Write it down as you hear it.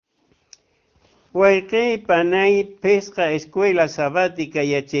Wayqi panay pesca escuela sabática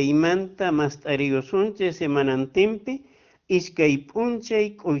yachaymanta mast'ariyusunche semanantinpi iskay p'unchay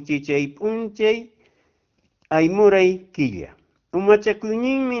k'uychichay p'unchay aymuray killa.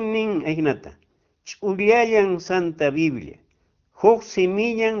 Umachakuyninmi nin aynata. Ch'ullallan Santa Biblia. Huk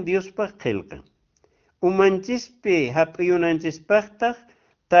semillan Diospaq qillqan. Umanchispi hap'iyunanchispaqtaq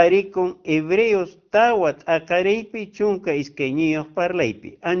tarikun Hebreos tawat aqariypi chunka iskayniyuq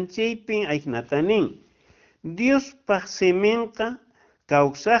parlaypi. Anchaypin aynata nin. Diospaq semenqa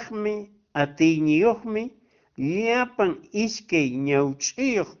kawsaqmi atiyniyuqmi llapan iskay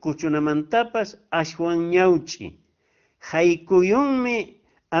ñawch'iyuq kuchunamantapas ashwan ñawch'i. Haykuyunmi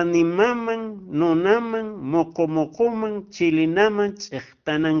animaman, nunaman, moqoman, chilinaman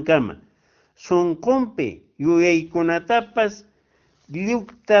ch'iqtanankama. Sunqunpi yuyaykunatapas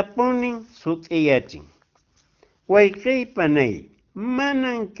lluktapunin sut'iyachin. Wayqi panay,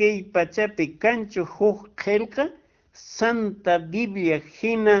 manan kay pachapi kanchu huk qillqa Santa Biblia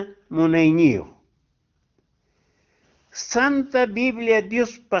hina munayniyuq. Santa Biblia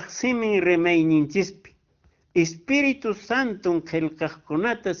Diospaq simin rimayninchispi. Espíritu Santum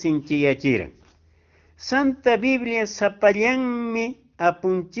qillqaqkunata sinchiyachiran. Santa Biblia sapallanmi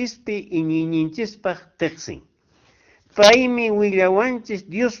apunchispi iñiyninchispaq tiqsin. Paymi willawanchis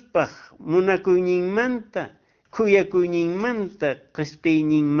Diospaq munakuyninmanta, kuyakuyninmanta,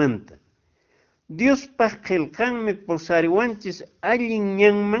 qispiyninmanta. Diospaq qillqanmi pusariwanchis allin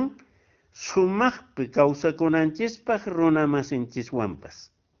ñanman sumaqpi kawsakunanchispaq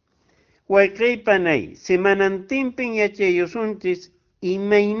runamasinchikwanpas. Wayqi panay, semanantinpin yachayusunchis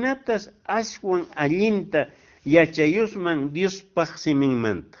imaynatas ashwan allinta yachayusman Diospaq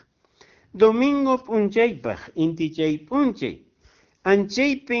siminmanta. Domingo p'unchaypaq intichay p'unchay.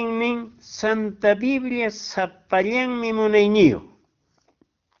 Anchaypin nin Santa Biblia sapallanmi munayniyuq.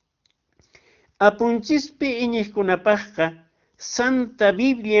 Apunchispi iñiqkunapaqqa Santa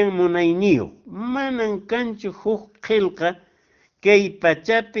Biblia munayniyuq. Manan kanchu huk qillqa kay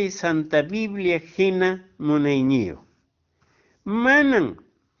pachapi Santa Biblia hina munayniyuq. Manan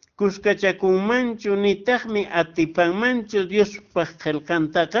kuskachakunmanchu nitaqmi atipanmanchu Diospaq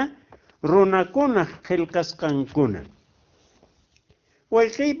qillqantaqa runakuna qillqasqankuna.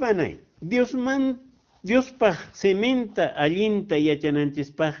 Wayqi panay, Diospaq seminta allinta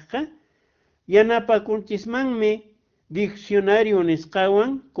yachananchispaqqa yanapakunchismanmi diccionario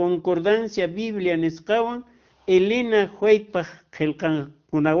nisqawan, concordancia Biblia nisqawan, Elena Huaypaq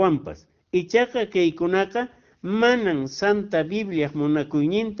qillqankunawanpas. Ichaqa kaykunaqa manan Santa Biblia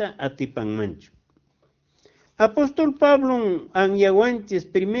munakuyninta atipanmanchu. Apóstol Pablo anyawanchis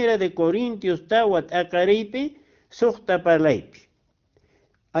 1 de Corintios tawat aqariypi suqta parlaypi.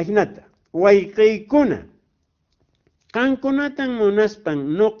 Aynata, wayqiykuna, qankunatan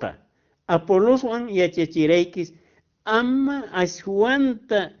munaspan nuqa Apoloswan yachachiraykis ama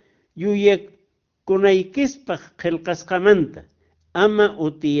ashwanta yuyakunaykispaq qillqasqamanta, ama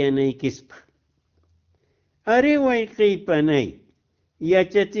utiyanaykispa. Ari wayqi panay,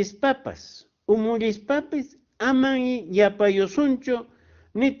 yachachispapas, umulispapis, ama yapayusunchu,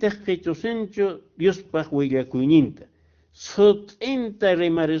 nitaq qichusunchu Diospaq willakuyninta. Sut'inta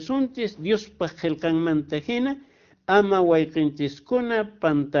rimarisunchis Diospaq qillqanmanta hina, ama wayqinchiskuna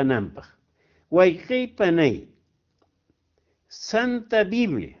pantananpaq. Wayqi panay, Santa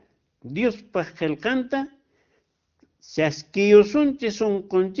Biblia, Diospaq qillqanta, chaskiyusunchis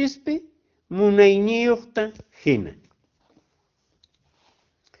sunqunchispi, munayniyuqta hina.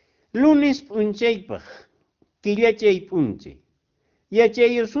 Lunes p'unchaypaq, killachay p'unchay.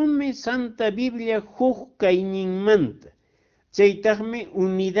 Yachayusunmi Santa Biblia huk kayninmanta. Chaytaqmi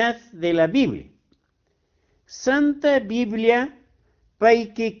unidad de la Biblia. Santa Biblia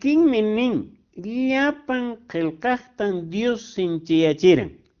paykikinmi nin llapan qillqaqtan Dios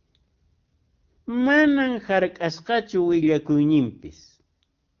sinchiyachiran. Manan hark'asqachu willakuyninpis.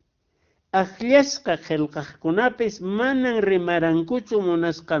 Aqllasqa qillqaqkunapis manan rimarankuchu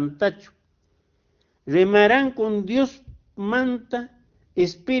munasqantachu. Rimarankun Dios manta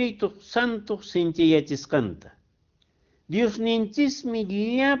Espíritu Santo sinchiyachisqanta. Dios ninchismi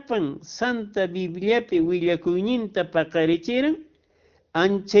llapan Santa Bibliapi willakuyninta paqarichiran,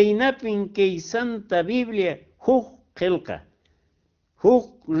 anchaynapin kay Santa Biblia huk qillqa, huk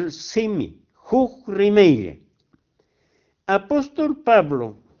simi, huk rimaylla. Apóstol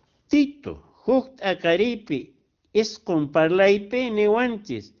Pablo, Tito, huk aqariypi isqun parlaypi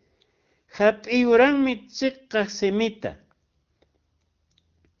niwanchis, hap'iyuranmi chiqqaq semita.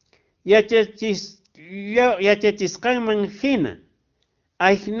 Yachachisqanman hina,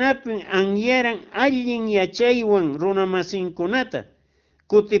 ayknapin anyaran allin yachaywan runamasinkunata,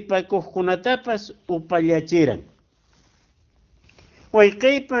 kutipakuqkunatapas upallachiran.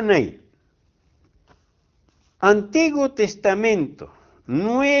 Wayqiypanay, Antiguo Testamento,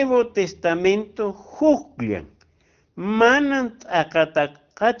 Nuevo Testamento hukllañ, manan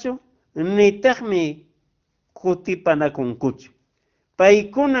t'aqataqachu, nitaqmi kutipanakunkuchu.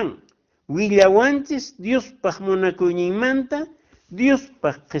 Paykunan willawanchis Diospaq munakuyninmanta,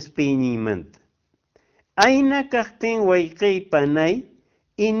 Diospaq qhispiyninmanta. Ayna kaqtin wayqiypanay,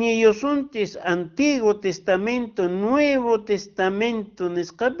 iniyosunchis Antiguo Testamento, Nuevo Testamento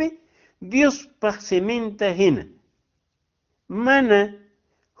nisqapi, Diospaq sementa hina. Mana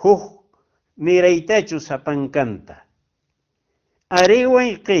huk niraytachu sapankanta. Ari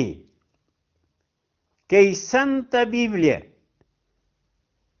wayqiy, kay Santa Biblia,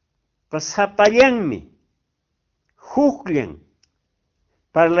 sapallanmi, hukllañ,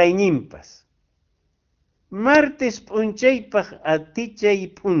 parlayninpas. Martes p'unchaypaq atichay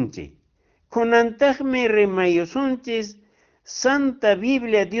p'unchay. Kunantaqmi rimayusunchis Santa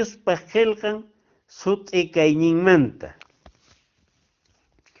Biblia Diospaq qillqan sut'ikayninmanta.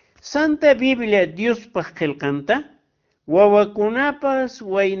 Santa Biblia Diospaq qillqanta wawakunapas,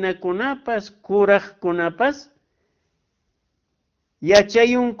 waynakunapas, kuraqkunapas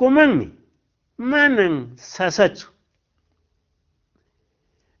yachayunkumanmi, manan sasachu.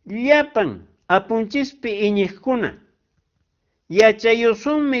 Llapan apunchispi iñiqkuna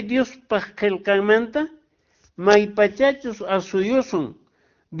yachayusunmi Diospaq qillqanmanta, maypachachus asuyusun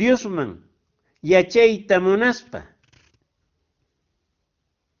Diosman yachayta munaspa,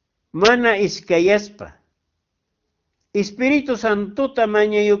 mana iskayaspa. Espíritu Santuta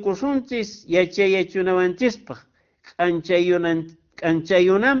mañayukusunchis yachayachunawanchispaq,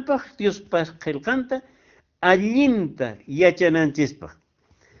 k'anchayunanpaq Diospaq qillqanta allinta yachananchispaq.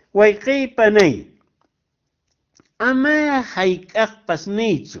 Wayqiypanay, ama hayk'aqpas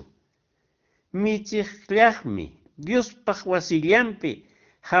niychu, michiqllaqmi Diospaq wasillanpi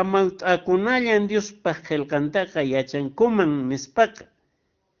hamawt'akunallan Diospaq qillqantaqa yachankuman nispaqa.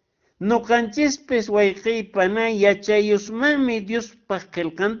 Nuqanchispis wayqiypanay yachayusmanmi Diospaq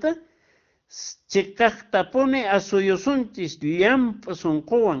qillqanta chiqaqtapuni asuyusunchis llampu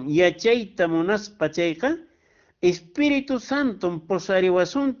sunquwan yachayta munaspa chayqa, Espíritu Santum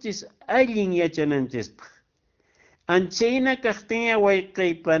posariwasunchis allin yachananchispaq. Anchayna kaqtiña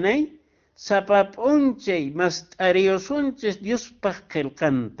wayqiypanay, sapap'unchay mas t'ariyusunchis Diospaq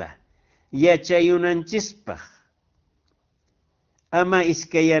qillqanta yachayunanchispaq, ama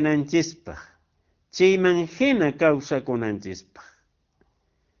iskayananchispaq, chayman hina kawsakunanchispaq.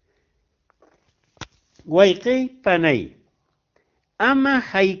 Wayqiypanay, ama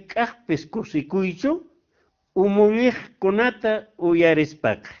hayk'aqpis kusikuychu, umulliqkunata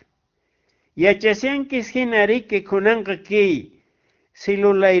uyarispaqa. Yachasyankis hina riki kunanqa kay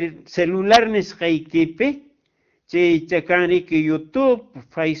celular nisqaykipi, chay chakan riki YouTube,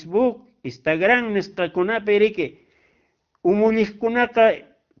 Facebook, Instagram nisqakunapi riki, umulliqkunaqa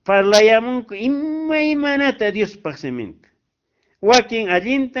parlayamunku imaymanata Diospaq sementa. Wakin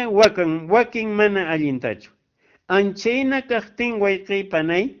allinta, wakin mana allintachu. Anchayna kaqtin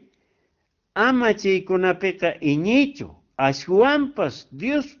wayqiypanay, ama chaykunapiqa iñiychu, ashwanpas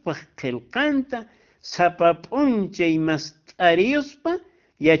Diospaq qillqanta sapap'unchay mas t'ariyuspa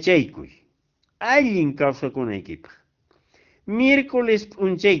yachaykuy, allin kawsakunaykipaq. Miércoles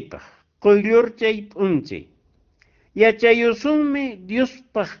p'unchaypaq, quyllurchay p'unchay, yachayusunmi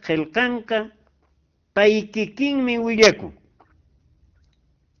Diospaq qillqanqa, pay kikinmi willakun.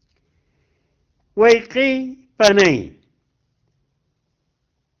 Wayqiypanay,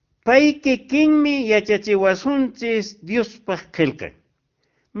 pay kikinmi yachachiwasunchis Diospaq qillqan.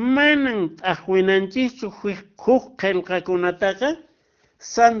 Manan t'aqwinanchischu huk qillqakunataqa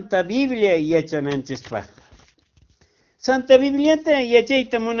Santa Biblia yachananchispaq. Santa Bibliata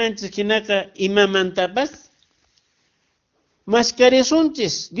yachayta munanchis hinaqa imamantapas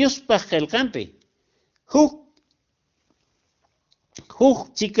mascarisunchis Diospaq qillqanpi. Huk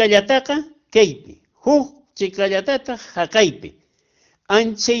chikallataqa kaypi, huk chikallataqa haqaypi.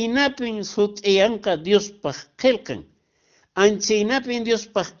 Anchaynapin sut'iyanqa Diospaq qillqan. Anchaynapin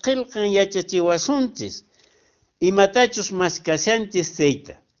Diospaq qillqan yachachiwasunchis, imatachus maskashanchis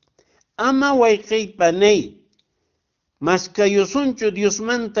chayta. Ama wayqiypanay, maskayusunchu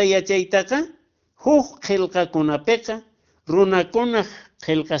Diosmanta yachaytaqa, huk qillqakunapiqa, runakuna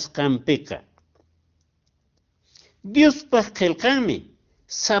qillqasqanpiqa. Diospaq qillqanmi,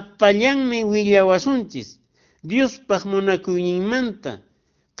 sapallanmi willawasunchis, Diospaq munakuyninmanta,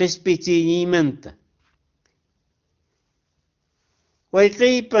 qispichiyninmanta.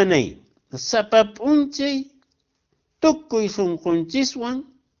 Wayqiypanay, sapap'unchay tukuy sunqunchikwan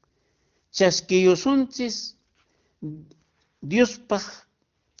chaskiyusunchis Diospaq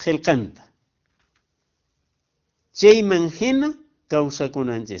qillqanta. Chayman hina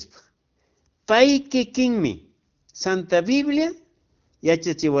kawsakunanchispaq. Pay kikinmi Santa Biblia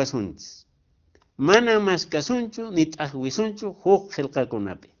yachachiwasunchis. Mana maskasunchu ni t'aqwisunchu huk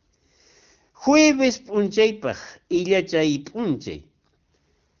qillqakunapi. Jueves p'unchaypaq illachay p'unchay.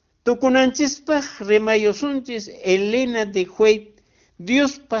 Tukunanchispaq rimayusunchis Elena de White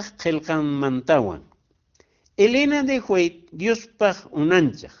Diospaq qillqanmantawan. Elena de White Diospaq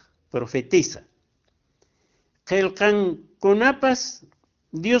unanchaq, profetisa. Qillqankunapas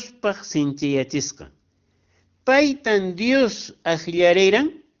Diospaq sinchiyachisqa. Paytan Dios akllariran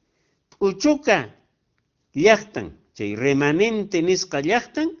p'uchuka llaqtan, chay remanente nisqa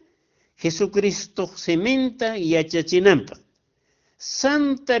llaqtan, Jesucristo sementa yachachinanpaq.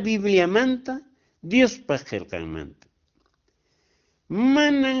 Santa Bibliamanta Diospaq qillqanmanta.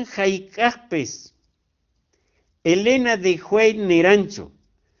 Manan hayk'aqpis Elena de White niranchu.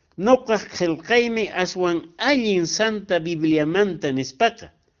 Noqaq qillqaymi aswan allin Santa Bibliamanta nispaqa.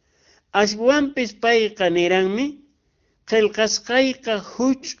 Aswanpis payqa niranmi qillqasqayqa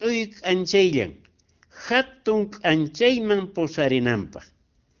huch'uy k'anchayllan. Hatun k'anchayman pusarinanpaq.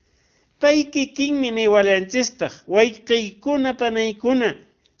 Pay kikinmi niwalanchistaq wayqiykuna panaykuna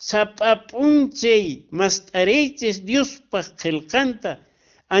sap'ap'unchay mast'araychis Diospaq qillqanta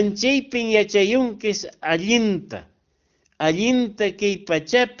anchaypin yachayunkis allinta. Allinta kay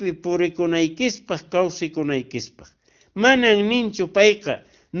pachapi purikunaykispaq kawsikunaykispak. Manan ninchu payqa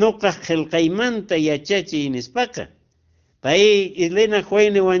nuqaq qillqaymanta yachachiy nispaqa. Pay Elena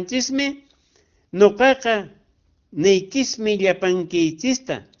Juayniwanchismi nuqaqa neykismi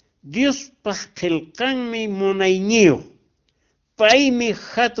llapankiychista Diospaq qillqanmi munayniyuq. Paymi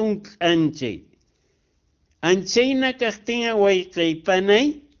hatun k'anchay. Anchayna kaqtinqa wayqiypanay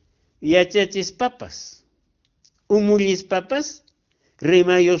yachachispapas. Umullispapas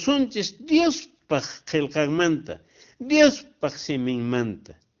rimayusunchis Diospaq qillqanmanta, Diospaq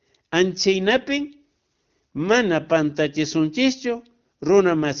seminmanta. Anchaynapin mana pantachisunchischu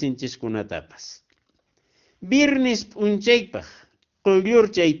runa masinchikkunatapas. Viernes p'unchaypaq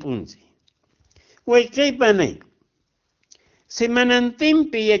qullurchay p'unchay. Wayqiypanay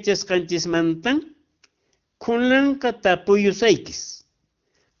semanantinpi yachasqanchismantan kunanqa tapuyusaykis.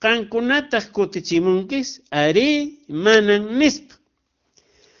 Qankunataq kutichimunkis ari manan nispa.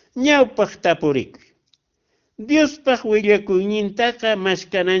 Ñawpaq tapurikuy. Diospaq willakuynintaqa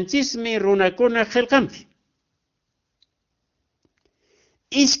mashkananchismi runakuna qillqanpi.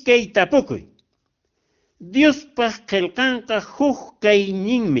 Iskay tapukuy. Diospaq qillqanqa huk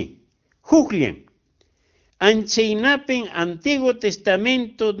kayninmi, hukllan. Anchaynapin Antiguo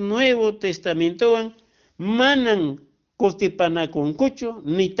Testamento, Nuevo Testamentowan manan kutipanakunkuchu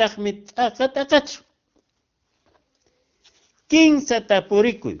nitaqmi t'aqatachu. Kinsa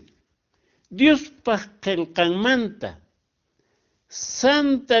tapurikuy. Diospaq qillqanmanta,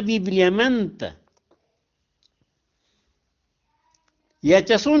 Santa Bibliamanta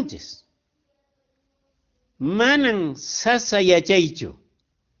yachasunchis. Manan sasa yachaychu.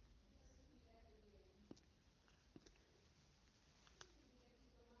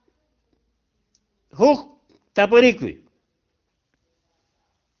 Huk tapurikuy.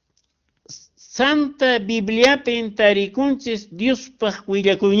 Santa Bibliapin tarikunchis Diospaq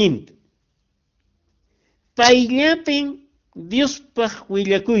willakuyninta. Payllapin Diospaq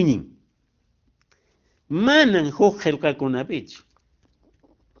willakuynin. Manan huk qillqakunapichu.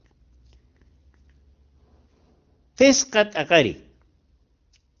 Pesqat aqari.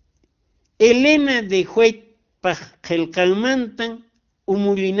 Elena de Whitepaq qillqanmantan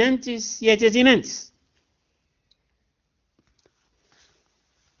umulinanchis yachachinanchis.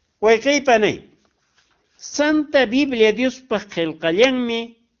 Wayqiypanay. Santa Biblia Diospaq qillqallanmi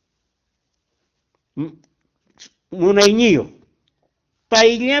munayniyo.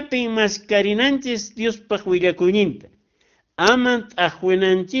 Payllapin maskarinanchis Diospaq willakuyninta. Aman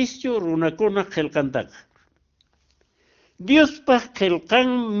t'aqwinanchischu runakuna qillqantaqa. Diospaq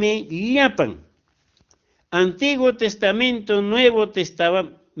qillqanmi llapan. Antiguo Testamento, Nuevo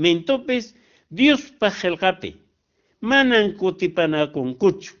Testamentopis Diospaq qillqapi. Manan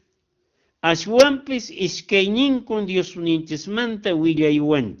kutipanakunkuchu. Ashwanpis iskayninkun Diosninchismanta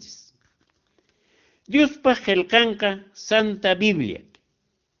willaywanchis. Diospaq qillqanqa Santa Biblia.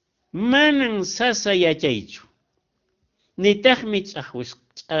 Manan sasa yachaychu. Nitaqmi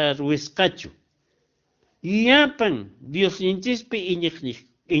ch'arwisqachu. Llapan Diosninchispi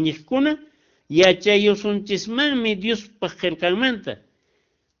iñiqkuna yachayusunchismanmi Diospaq qillqanmanta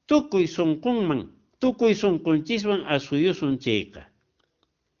tukuy sunqunman tukuy sunqunchikwan asuyusun chayqa.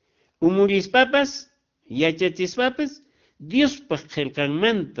 Umurispapas, yachachispapas, Diospaq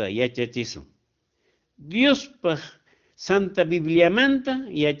qillqanmanta yachachisun. Diospaq Santa Bibliamanta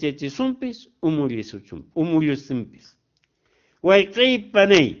yachachisunpis umullusunpis.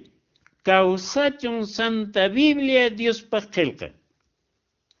 Wayqiypanay, kawsachun Santa Biblia Diospaq qillqan.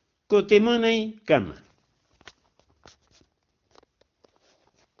 Kutimunay kama.